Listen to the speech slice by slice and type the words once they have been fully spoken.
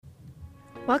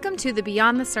Welcome to the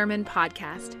Beyond the Sermon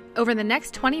podcast. Over the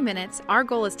next 20 minutes, our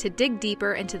goal is to dig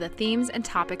deeper into the themes and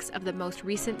topics of the most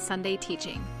recent Sunday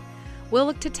teaching. We'll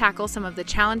look to tackle some of the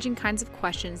challenging kinds of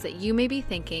questions that you may be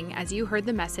thinking as you heard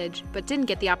the message but didn't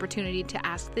get the opportunity to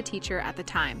ask the teacher at the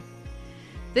time.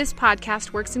 This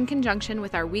podcast works in conjunction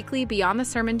with our weekly Beyond the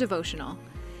Sermon devotional.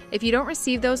 If you don't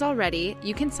receive those already,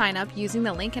 you can sign up using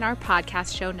the link in our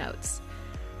podcast show notes.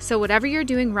 So whatever you're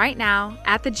doing right now,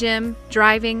 at the gym,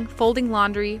 driving, folding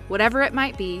laundry, whatever it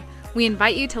might be, we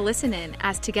invite you to listen in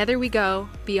as together we go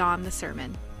beyond the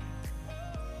sermon.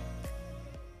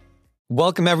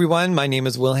 Welcome, everyone. My name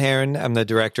is Will Heron. I'm the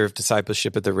Director of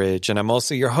Discipleship at The Ridge, and I'm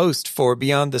also your host for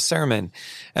Beyond the Sermon.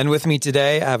 And with me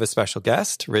today, I have a special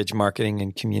guest, Ridge Marketing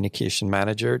and Communication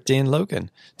Manager, Dane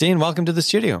Logan. Dane, welcome to the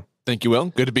studio. Thank you, Will.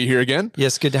 Good to be here again.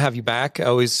 Yes, good to have you back. I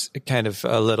always kind of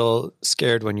a little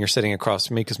scared when you're sitting across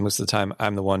from me because most of the time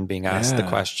I'm the one being asked the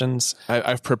questions.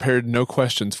 I've prepared no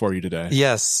questions for you today.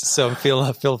 Yes, so I feel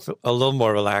a little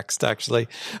more relaxed, actually.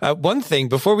 One thing,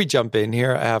 before we jump in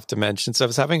here, I have to mention, so I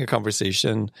was having a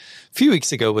conversation a few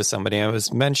weeks ago with somebody. I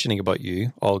was mentioning about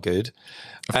you, all good.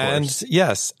 Of course. And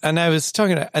yes, and I was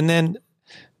talking, and then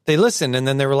they listened, and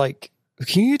then they were like,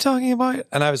 who are you talking about?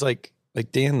 And I was like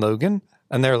Dane Logan?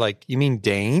 And they're like, you mean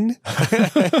Dane?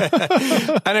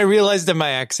 And I realized in my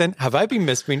accent, have I been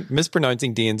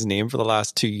mispronouncing Dane's name for the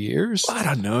last 2 years? I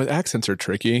don't know. Accents are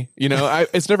tricky. You know,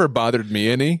 it's never bothered me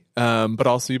any. But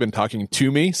also you've been talking to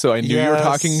me, so I knew you were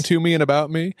talking to me and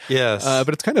about me. Yes. But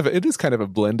it is kind of a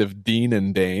blend of Dean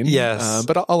and Dane. Yes.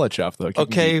 But I'll let you off though.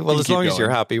 Well, as long as you're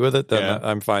happy with it, then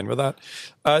I'm fine with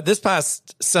that. This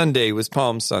past Sunday was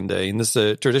Palm Sunday, and this is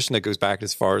a tradition that goes back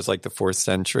as far as like the 4th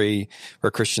century, where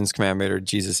Christians commemorated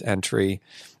Jesus' entry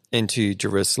into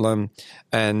Jerusalem.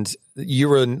 And you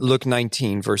were in Luke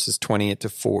 19, verses 28 to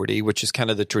 40, which is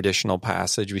kind of the traditional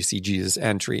passage. We see Jesus'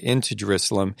 entry into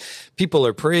Jerusalem. People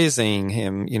are praising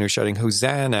him, shouting,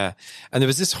 Hosanna. And there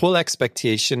was this whole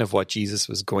expectation of what Jesus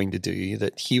was going to do,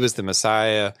 that he was the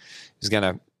Messiah, he was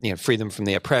going to free them from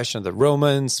the oppression of the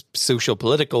Romans, social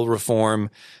political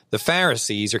reform. The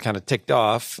Pharisees are kind of ticked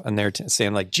off, and they're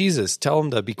saying, like, Jesus, tell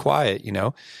them to be quiet,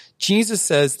 Jesus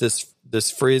says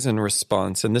this phrase in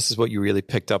response, and this is what you really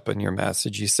picked up in your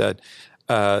message. You said,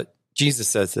 Jesus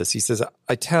says this. He says,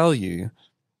 I tell you,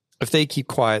 if they keep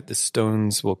quiet, the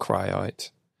stones will cry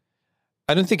out.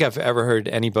 I don't think I've ever heard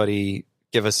anybody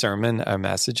give a sermon, a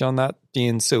message on that,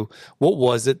 Dean. So what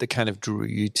was it that kind of drew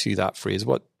you to that phrase?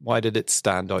 Why did it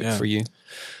stand out for you?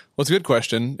 Well, it's a good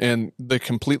question, and the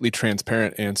completely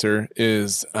transparent answer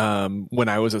is when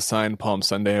I was assigned Palm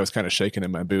Sunday, I was kind of shaking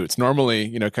in my boots.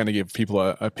 Normally, kind of give people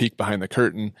a peek behind the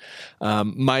curtain.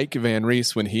 Mike Van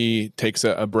Rees, when he takes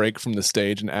a break from the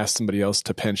stage and asks somebody else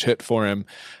to pinch hit for him,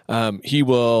 he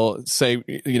will say,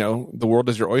 the world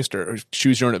is your oyster.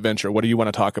 Choose your own adventure. What do you want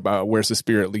to talk about? Where's the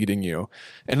Spirit leading you?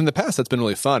 And in the past, that's been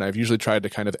really fun. I've usually tried to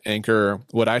kind of anchor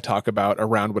what I talk about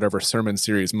around whatever sermon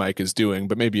series Mike is doing,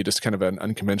 but maybe just kind of an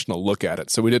unconventional look at it.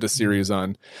 So we did a series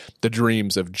on the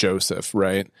dreams of Joseph,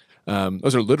 right?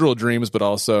 Those are literal dreams, but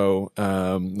also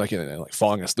like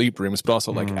falling asleep dreams, but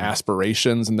also like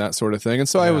aspirations and that sort of thing. And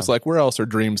so I was like, where else are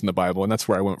dreams in the Bible? And that's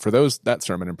where I went for that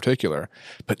sermon in particular.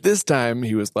 But this time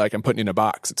he was like, I'm putting you in a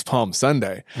box. It's Palm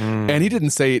Sunday. And he didn't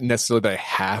say necessarily that I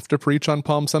have to preach on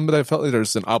Palm Sunday, but I felt like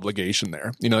there's an obligation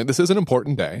there. This is an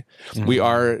important day. We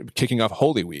are kicking off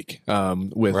Holy Week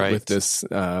with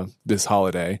this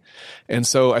holiday. And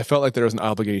so I felt like there was an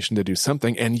obligation to do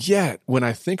something. And yet when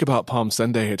I think about Palm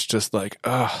Sunday, it's just like,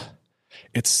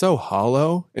 it's so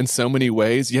hollow in so many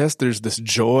ways. Yes, there's this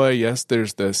joy. Yes,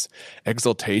 there's this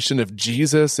exaltation of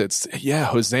Jesus. It's,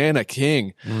 Hosanna,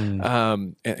 King.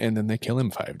 And then they kill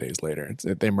him 5 days later.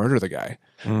 They murder the guy.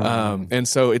 And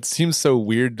so it seems so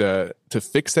weird to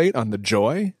fixate on the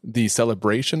joy, the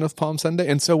celebration of Palm Sunday.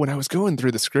 And so when I was going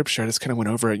through the scripture, I just kind of went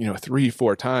over it,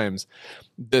 3-4 times.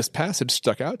 This passage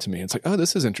stuck out to me. It's like, oh,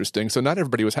 this is interesting. So not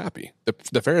everybody was happy.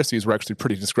 The Pharisees were actually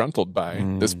pretty disgruntled by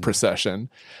this procession.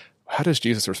 How does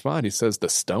Jesus respond? He says, the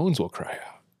stones will cry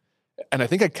out. And I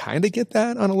think I kind of get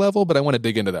that on a level, but I want to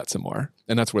dig into that some more.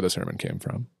 And that's where the sermon came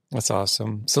from. That's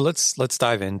awesome. So let's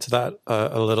dive into that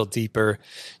a little deeper.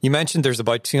 You mentioned there's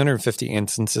about 250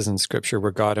 instances in Scripture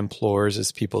where God implores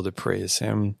his people to praise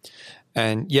him.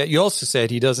 And yet you also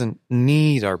said he doesn't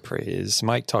need our praise.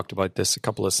 Mike talked about this a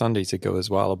couple of Sundays ago as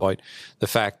well, about the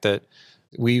fact that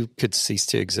we could cease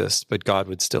to exist, but God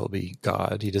would still be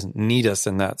God. He doesn't need us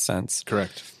in that sense.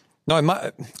 Correct.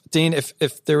 No, Dean,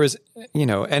 if there was,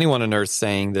 anyone on earth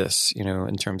saying this,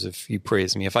 in terms of you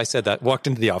praise me, if I said that, walked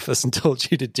into the office and told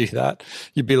you to do that,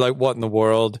 you'd be like, what in the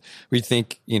world? We'd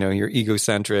think, you're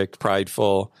egocentric,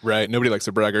 prideful. Right. Nobody likes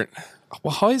a braggart.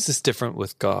 Well, how is this different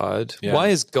with God? Yeah. Why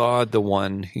is God the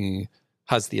one who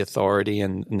has the authority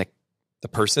and the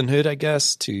personhood, I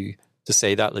guess, to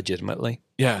say that legitimately?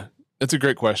 Yeah. That's a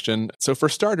great question. So for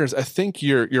starters, I think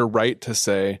you're right to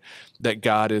say that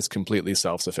God is completely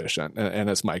self-sufficient. And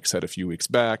as Mike said a few weeks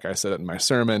back, I said it in my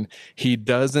sermon, he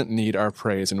doesn't need our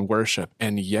praise and worship.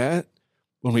 And yet,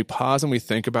 when we pause and we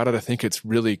think about it, I think it's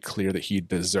really clear that he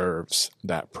deserves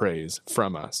that praise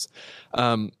from us.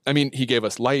 He gave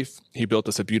us life. He built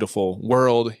us a beautiful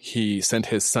world. He sent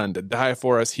his son to die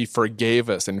for us. He forgave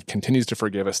us and continues to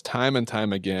forgive us time and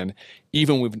time again,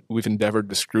 even when we've endeavored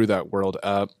to screw that world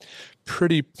up.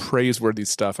 Pretty praiseworthy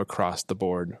stuff across the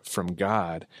board from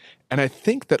God. And I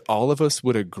think that all of us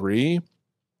would agree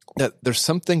that there's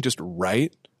something just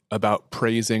right about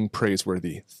praising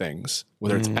praiseworthy things,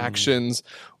 whether it's actions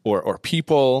or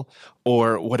people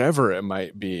or whatever it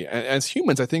might be. And as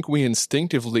humans, I think we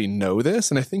instinctively know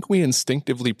this, and I think we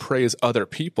instinctively praise other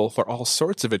people for all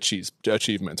sorts of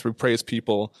achievements. We praise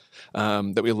people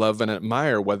that we love and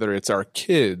admire, whether it's our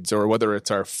kids or whether it's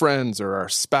our friends or our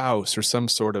spouse or some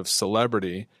sort of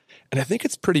celebrity. And I think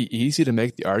it's pretty easy to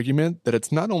make the argument that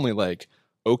it's not only like,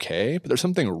 okay, but there's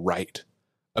something right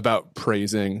about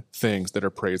praising things that are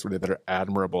praiseworthy, that are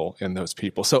admirable in those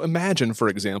people. So imagine, for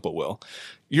example, Will,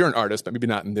 you're an artist, but maybe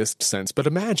not in this sense, but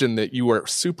imagine that you were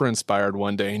super inspired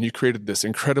one day and you created this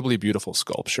incredibly beautiful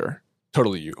sculpture.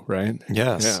 Totally you, right?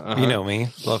 Yes. Yeah, You know me.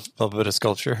 Love a bit of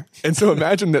sculpture. And so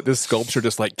imagine that this sculpture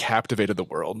just like captivated the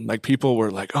world. Like people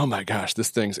were like, oh my gosh, this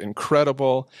thing's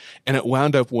incredible. And it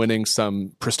wound up winning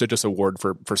some prestigious award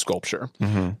for sculpture.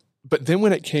 Mm-hmm. But then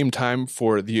when it came time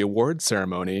for the award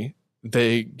ceremony,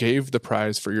 they gave the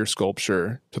prize for your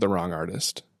sculpture to the wrong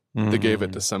artist. They gave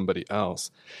it to somebody else.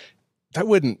 That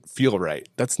wouldn't feel right.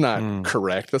 That's not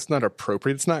correct. That's not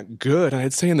appropriate. It's not good. And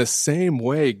I'd say in the same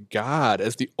way, God,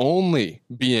 as the only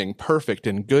being perfect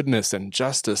in goodness and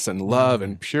justice and love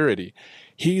and purity,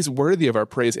 he's worthy of our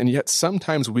praise. And yet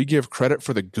sometimes we give credit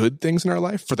for the good things in our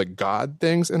life, for the God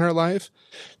things in our life,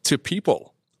 to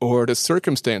people or to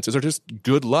circumstances or just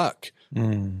good luck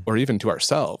or even to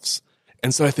ourselves.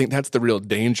 And so I think that's the real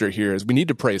danger here is we need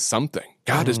to praise something.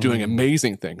 God is doing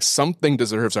amazing things. Something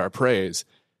deserves our praise.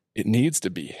 It needs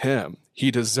to be him. He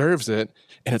deserves it.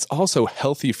 And it's also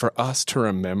healthy for us to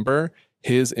remember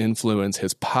his influence,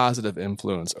 his positive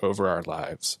influence over our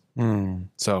lives.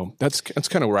 So that's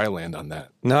kind of where I land on that.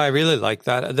 No, I really like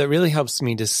that. That really helps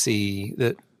me to see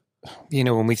that,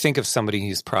 when we think of somebody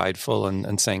who's prideful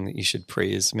and saying that you should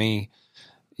praise me,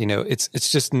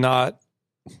 it's just not,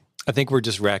 I think we're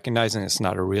just recognizing it's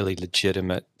not a really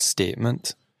legitimate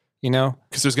statement,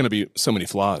 Because there's going to be so many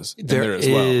flaws in there as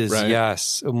well, right?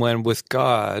 Yes. And when with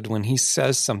God, when he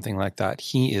says something like that,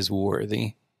 he is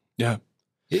worthy. Yeah.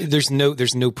 There's no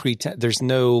pretense. There's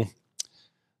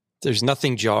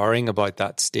nothing jarring about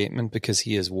that statement because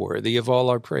he is worthy of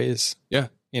all our praise. Yeah.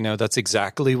 That's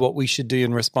exactly what we should do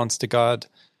in response to God.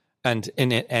 And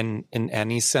in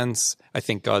any sense, I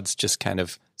think God's just kind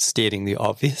of stating the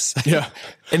obvious. Yeah.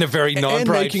 In a very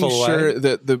non-prideful way. And making sure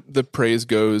that the praise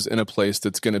goes in a place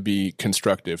that's going to be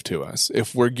constructive to us.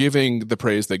 If we're giving the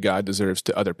praise that God deserves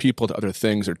to other people, to other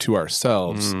things, or to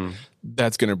ourselves,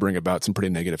 that's going to bring about some pretty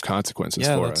negative consequences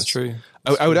for us. Yeah, that's true.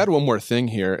 I would add one more thing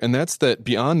here, and that's that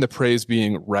beyond the praise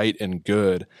being right and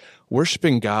good,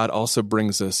 worshiping God also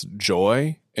brings us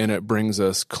joy, and it brings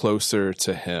us closer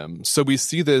to him. So we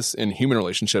see this in human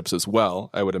relationships as well,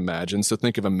 I would imagine. So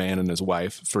think of a man and his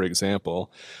wife, for example.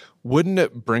 Wouldn't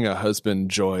it bring a husband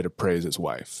joy to praise his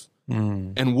wife?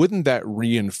 And wouldn't that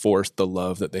reinforce the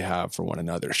love that they have for one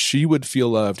another? She would feel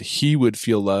loved, he would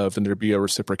feel loved, and there'd be a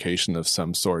reciprocation of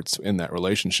some sorts in that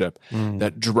relationship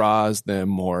that draws them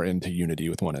more into unity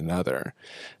with one another.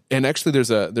 And actually, there's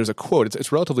a quote.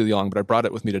 It's relatively long, but I brought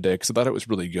it with me today because I thought it was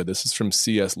really good. This is from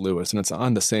C.S. Lewis, and it's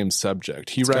on the same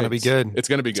subject. He writes, "It's gonna be good. It's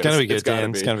gonna be good. It's gonna be good,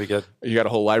 Dan. It's gonna be good." You got a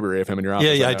whole library of him in your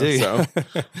office. Yeah, I do.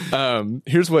 So,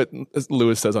 here's what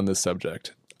Lewis says on this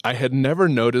subject. I had never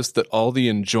noticed that all the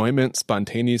enjoyment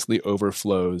spontaneously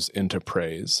overflows into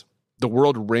praise. The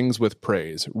world rings with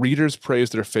praise. Readers praise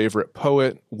their favorite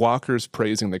poet, walkers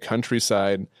praising the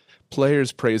countryside,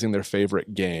 players praising their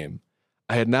favorite game.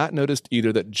 I had not noticed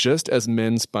either that just as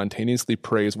men spontaneously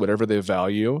praise whatever they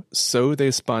value, so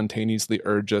they spontaneously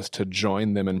urge us to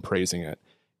join them in praising it.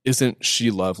 Isn't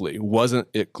she lovely? Wasn't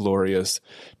it glorious?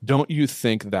 Don't you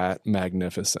think that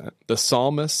magnificent? The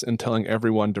psalmists, in telling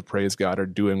everyone to praise God, are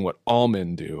doing what all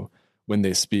men do. when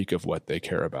they speak of what they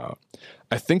care about.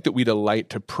 I think that we delight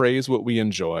to praise what we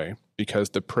enjoy because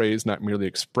the praise not merely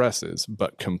expresses,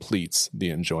 but completes the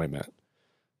enjoyment.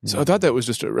 So I thought that was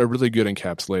just a really good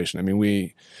encapsulation. I mean,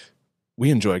 we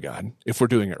enjoy God if we're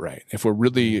doing it right. If we're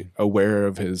really aware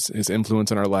of his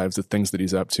influence in our lives, the things that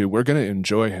he's up to, we're going to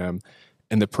enjoy him.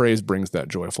 And the praise brings that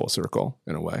joy full circle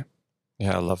in a way.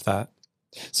 Yeah, I love that.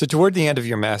 So toward the end of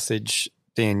your message,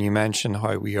 Dan, you mentioned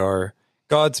how we are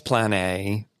God's plan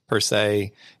A, per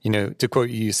se. To quote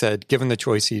you, you said, given the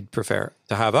choice, he'd prefer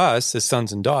to have us, his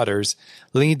sons and daughters,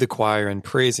 lead the choir in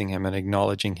praising him and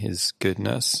acknowledging his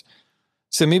goodness.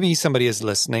 So maybe somebody is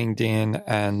listening, Dan,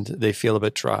 and they feel a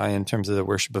bit dry in terms of the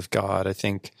worship of God. I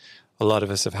think a lot of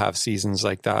us have seasons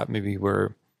like that. Maybe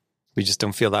we just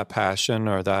don't feel that passion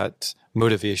or that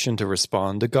motivation to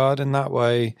respond to God in that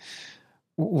way.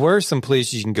 Where are some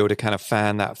places you can go to kind of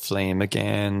fan that flame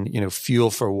again,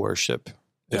 fuel for worship,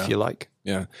 if you like?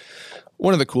 Yeah.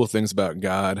 One of the cool things about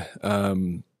God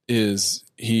is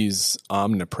he's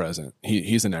omnipresent.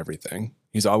 He's in everything.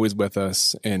 He's always with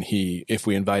us, and if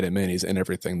we invite him in, he's in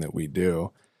everything that we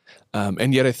do.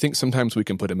 And yet I think sometimes we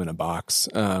can put him in a box.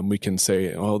 We can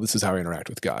say, oh, this is how I interact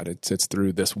with God. It's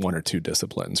through this one or two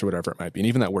disciplines or whatever it might be. And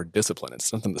even that word discipline, it's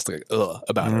something that's like,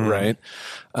 about it, right?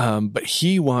 But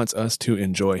he wants us to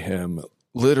enjoy him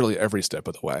literally every step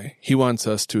of the way. He wants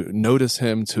us to notice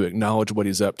him, to acknowledge what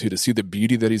he's up to see the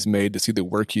beauty that he's made, to see the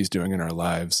work he's doing in our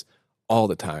lives all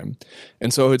the time.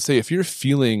 And so I would say if you're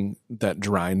feeling that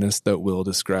dryness that Will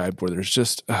described, where there's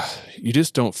just, you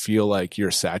just don't feel like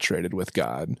you're saturated with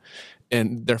God,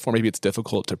 and therefore maybe it's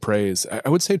difficult to praise, I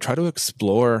would say try to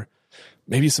explore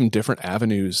maybe some different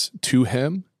avenues to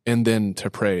him and then to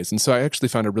praise. And so I actually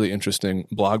found a really interesting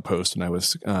blog post when I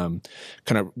was kind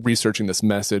of researching this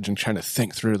message and trying to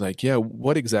think through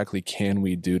what exactly can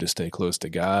we do to stay close to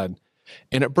God?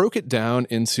 And it broke it down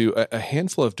into a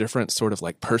handful of different sort of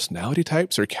personality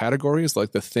types or categories,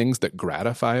 like the things that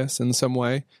gratify us in some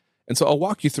way. And so I'll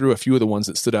walk you through a few of the ones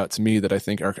that stood out to me that I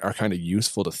think are kind of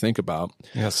useful to think about.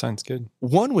 Yeah, sounds good.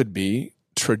 One would be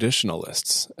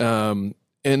traditionalists.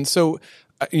 And so,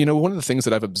 one of the things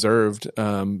that I've observed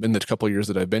in the couple of years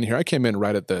that I've been here, I came in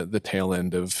right at the tail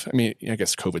end of, I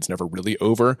guess COVID's never really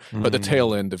over, but the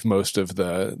tail end of most of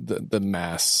the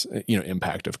mass,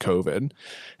 impact of COVID.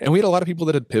 And we had a lot of people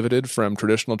that had pivoted from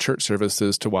traditional church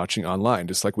services to watching online,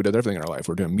 just like we did everything in our life.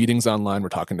 We're doing meetings online, we're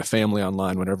talking to family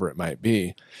online, whatever it might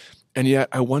be. And yet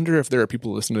I wonder if there are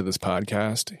people listening to this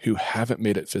podcast who haven't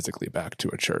made it physically back to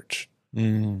a church.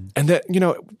 And that,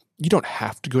 you don't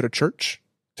have to go to church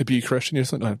to be a Christian. You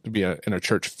don't have to be in a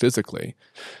church physically,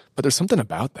 but there's something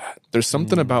about that. There's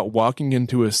something about walking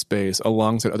into a space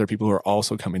alongside other people who are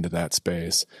also coming to that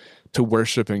space to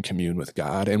worship and commune with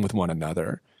God and with one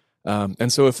another.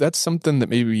 And so if that's something that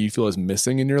maybe you feel is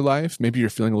missing in your life, maybe you're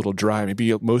feeling a little dry,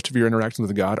 maybe most of your interactions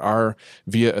with God are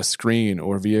via a screen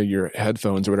or via your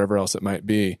headphones or whatever else it might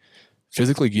be,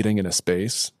 physically getting in a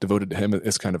space devoted to him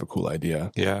is kind of a cool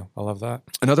idea. Yeah, I love that.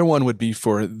 Another one would be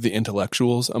for the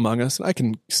intellectuals among us. And I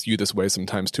can see you this way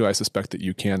sometimes too. I suspect that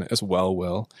you can as well,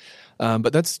 Will.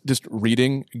 But that's just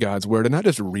reading God's word, and not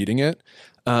just reading it,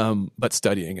 but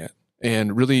studying it.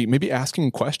 And really maybe asking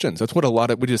questions. That's what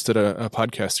we just did a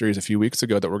podcast series a few weeks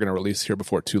ago that we're going to release here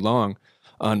before too long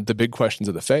on the big questions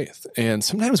of the faith. And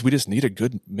sometimes we just need a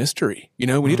good mystery. We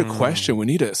need a question. We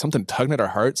need something tugging at our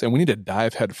hearts, and we need to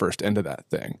dive headfirst into that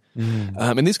thing.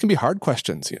 And these can be hard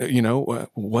questions.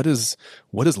 What is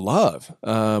love?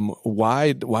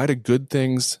 Why do good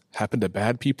things happen to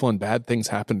bad people and bad things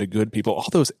happen to good people? All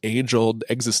those age-old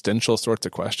existential sorts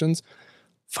of questions.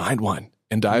 Find one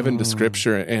and dive into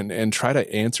scripture and try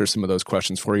to answer some of those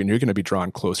questions for you. And you're going to be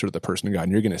drawn closer to the person of God,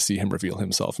 and you're going to see him reveal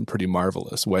himself in pretty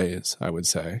marvelous ways, I would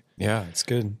say. Yeah, it's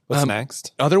good. What's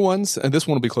next? Other ones, and this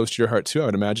one will be close to your heart too, I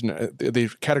would imagine. They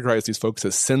categorize these folks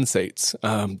as sensates.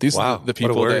 These are the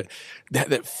people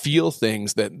that feel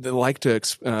things, that like to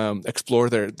explore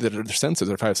their senses,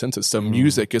 their five senses. So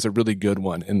music is a really good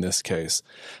one in this case,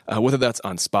 whether that's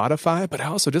on Spotify, but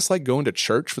also just like going to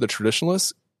church for the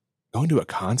traditionalists, going to a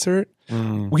concert.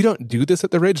 We don't do this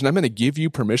at the Ridge, and I'm going to give you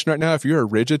permission right now. If you're a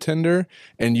Ridge attender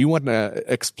and you want to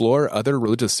explore other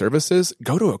religious services,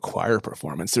 go to a choir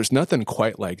performance. There's nothing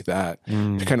quite like that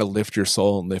to kind of lift your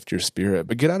soul and lift your spirit.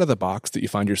 But get out of the box that you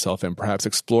find yourself in. Perhaps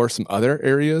explore some other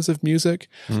areas of music,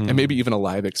 and maybe even a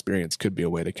live experience could be a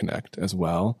way to connect as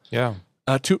well. Yeah.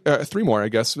 Three more, I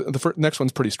guess. The next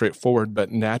one's pretty straightforward,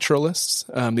 but naturalists.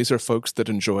 These are folks that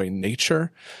enjoy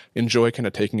nature, enjoy kind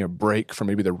of taking a break from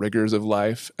maybe the rigors of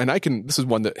life. And this is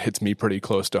one that hits me pretty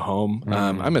close to home.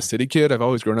 I'm a city kid. I've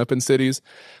always grown up in cities.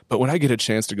 But when I get a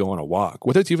chance to go on a walk,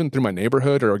 whether it's even through my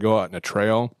neighborhood or go out on a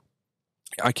trail,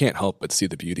 I can't help but see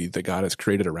the beauty that God has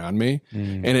created around me.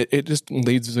 And it just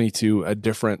leads me to a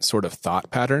different sort of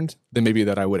thought pattern than maybe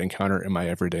that I would encounter in my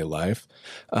everyday life.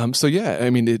 So yeah, I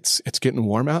mean, it's getting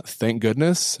warm out. Thank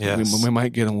goodness. Yes. We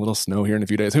might get a little snow here in a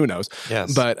few days. Who knows?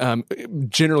 Yes. But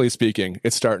generally speaking,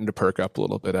 it's starting to perk up a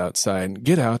little bit outside.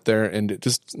 Get out there and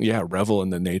just, revel in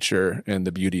the nature and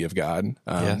the beauty of God.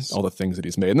 All the things that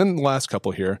he's made. And then the last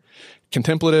couple here,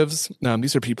 contemplatives.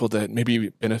 These are people that maybe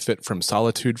benefit from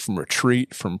solitude, from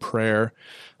retreat, from prayer.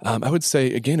 I would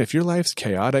say, again, if your life's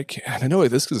chaotic, and I know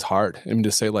this is hard, I mean,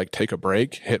 to say like take a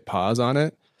break, hit pause on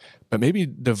it, but maybe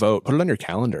put it on your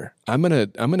calendar. I'm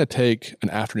gonna take an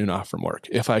afternoon off from work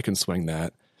if I can swing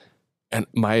that. And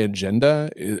my agenda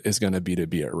is going to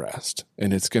be at rest.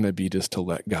 And it's going to be just to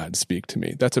let God speak to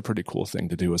me. That's a pretty cool thing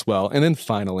to do as well. And then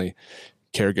finally,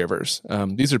 caregivers.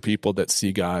 These are people that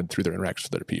see God through their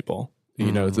interactions with other people.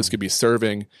 This could be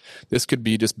serving. This could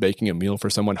be just baking a meal for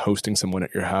someone, hosting someone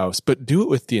at your house. But do it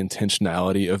with the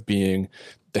intentionality of being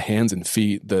the hands and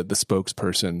feet, the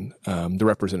spokesperson, the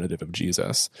representative of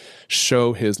Jesus.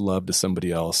 Show his love to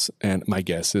somebody else. And my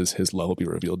guess is his love will be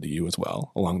revealed to you as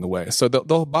well along the way. So the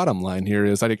bottom line here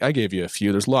is I gave you a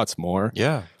few. There's lots more.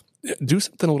 Yeah. Do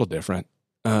something a little different.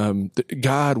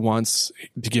 God wants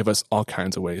to give us all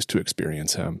kinds of ways to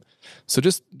experience him. So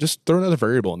just throw another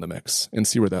variable in the mix and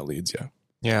see where that leads you.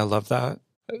 Yeah, I love that.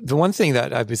 The one thing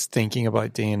that I was thinking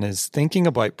about, Dan, is thinking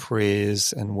about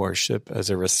praise and worship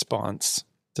as a response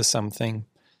to something.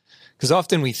 Because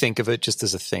often we think of it just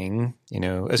as a thing,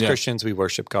 as Christians, we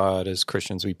worship God. As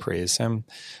Christians, we praise him.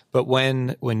 But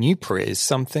when you praise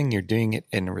something, you're doing it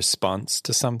in response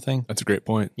to something. That's a great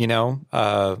point.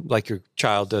 Like your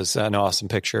child does an awesome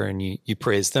picture and you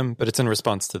praise them, but it's in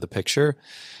response to the picture.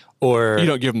 Or you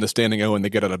don't give them the standing O when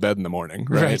they get out of bed in the morning,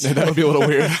 right? That would be a little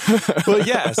weird. Well,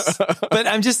 yes. But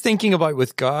I'm just thinking about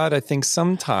with God, I think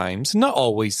sometimes, not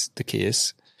always the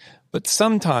case, but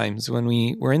sometimes when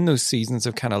we're in those seasons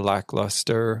of kind of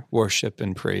lackluster worship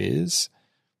and praise,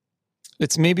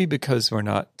 it's maybe because we're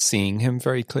not seeing him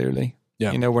very clearly.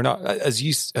 Yeah. We're not, as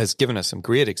you has given us some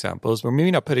great examples, we're maybe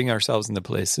not putting ourselves in the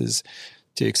places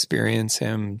to experience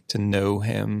him, to know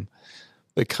him,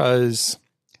 because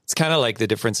it's kind of like the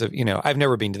difference of, I've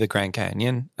never been to the Grand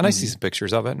Canyon and I see some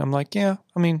pictures of it and I'm like,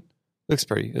 it's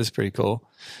pretty cool.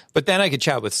 But then I could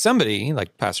chat with somebody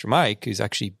like Pastor Mike, who's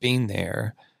actually been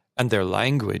there, and their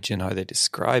language and how they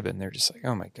describe it. And they're just like,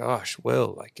 oh my gosh,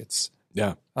 Will, like it's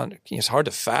hard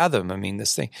to fathom. I mean,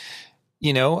 this thing,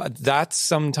 that's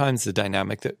sometimes the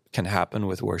dynamic that can happen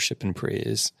with worship and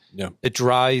praise. Yeah. It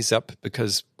dries up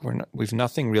because we've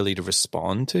nothing really to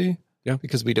respond to. Yeah.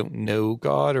 Because we don't know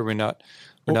God or we're not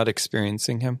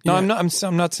experiencing him. No, I'm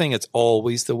not saying it's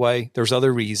always the way. There's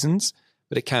other reasons,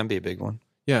 but it can be a big one.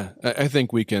 Yeah. I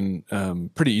think we can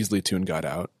pretty easily tune God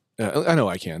out. I know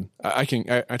I can. I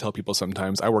tell people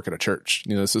sometimes I work at a church.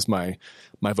 This is my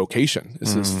vocation.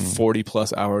 This is 40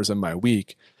 plus hours in my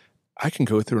week. I can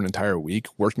go through an entire week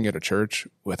working at a church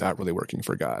without really working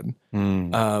for God.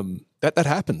 That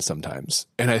happens sometimes.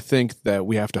 And I think that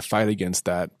we have to fight against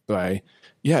that by,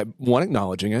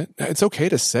 acknowledging it. It's okay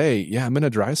to say, I'm in a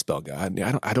dry spell, God.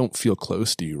 I don't feel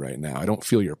close to you right now. I don't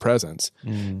feel your presence.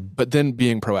 But then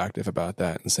being proactive about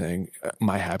that and saying,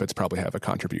 my habits probably have a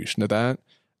contribution to that.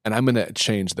 And I'm going to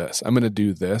change this. I'm going to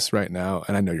do this right now.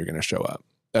 And I know you're going to show up.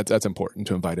 That's important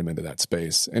to invite him into that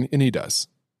space. And he does.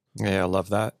 Yeah, I love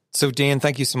that. So, Dan,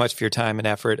 thank you so much for your time and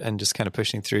effort and just kind of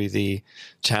pushing through the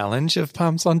challenge of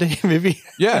Palm Sunday, maybe.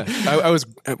 Yeah, I was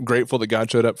grateful that God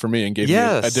showed up for me and gave me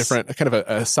a different, kind of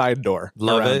a side door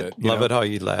Love around it. Love it how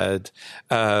you led.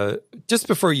 Just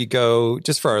before you go,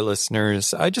 just for our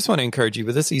listeners, I just want to encourage you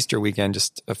with this Easter weekend,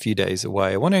 just a few days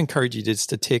away, I want to encourage you just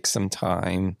to take some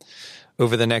time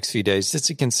over the next few days just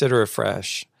to consider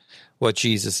afresh what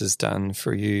Jesus has done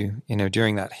for you,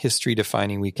 during that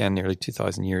history-defining weekend nearly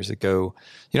 2,000 years ago.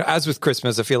 As with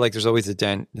Christmas, I feel like there's always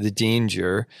the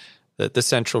danger that the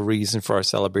central reason for our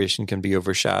celebration can be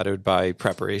overshadowed by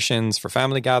preparations for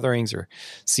family gatherings or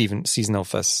seasonal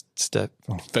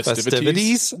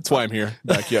festivities. That's why I'm here.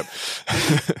 Back you up.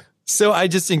 So I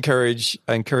just encourage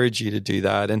you to do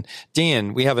that. And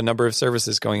Dan, we have a number of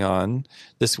services going on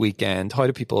this weekend. How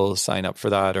do people sign up for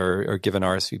that or give an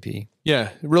RSVP?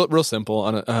 Yeah, real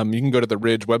simple. You can go to the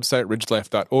Ridge website,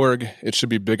 ridgelife.org. It should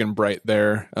be big and bright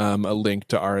there. A link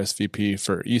to RSVP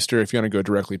for Easter. If you want to go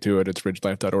directly to it, it's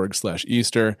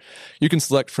ridgelife.org/Easter. You can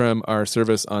select from our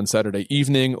service on Saturday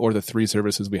evening or the 3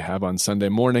 services we have on Sunday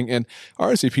morning. And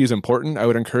RSVP is important. I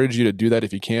would encourage you to do that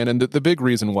if you can. And the big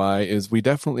reason why is we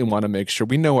definitely want want to make sure,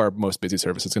 we know our most busy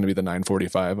service is going to be the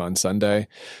 9:45 on Sunday.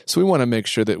 So we want to make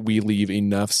sure that we leave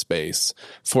enough space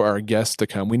for our guests to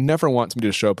come. We never want somebody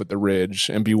to show up at the Ridge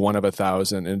and be one of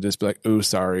 1,000 and just be like, oh,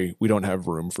 sorry, we don't have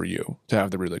room for you to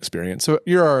have the real experience. So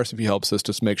your RSVP helps us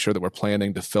just make sure that we're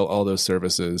planning to fill all those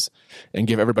services and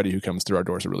give everybody who comes through our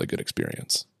doors a really good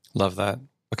experience. Love that.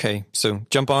 Okay, so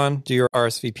jump on, do your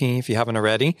RSVP if you haven't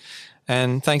already.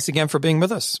 And thanks again for being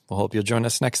with us. We'll hope you'll join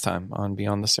us next time on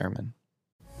Beyond the Sermon.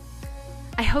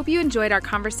 I hope you enjoyed our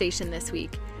conversation this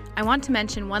week. I want to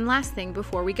mention one last thing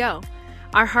before we go.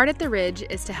 Our heart at the Ridge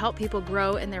is to help people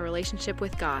grow in their relationship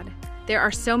with God. There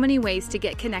are so many ways to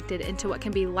get connected into what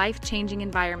can be life-changing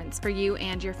environments for you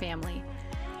and your family.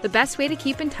 The best way to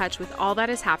keep in touch with all that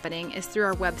is happening is through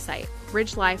our website,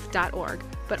 ridgelife.org,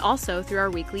 but also through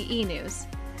our weekly e-news.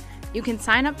 You can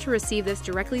sign up to receive this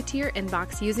directly to your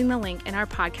inbox using the link in our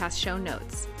podcast show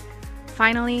notes.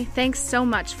 Finally, thanks so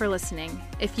much for listening.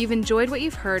 If you've enjoyed what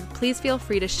you've heard, please feel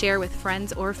free to share with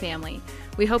friends or family.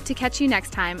 We hope to catch you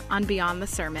next time on Beyond the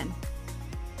Sermon.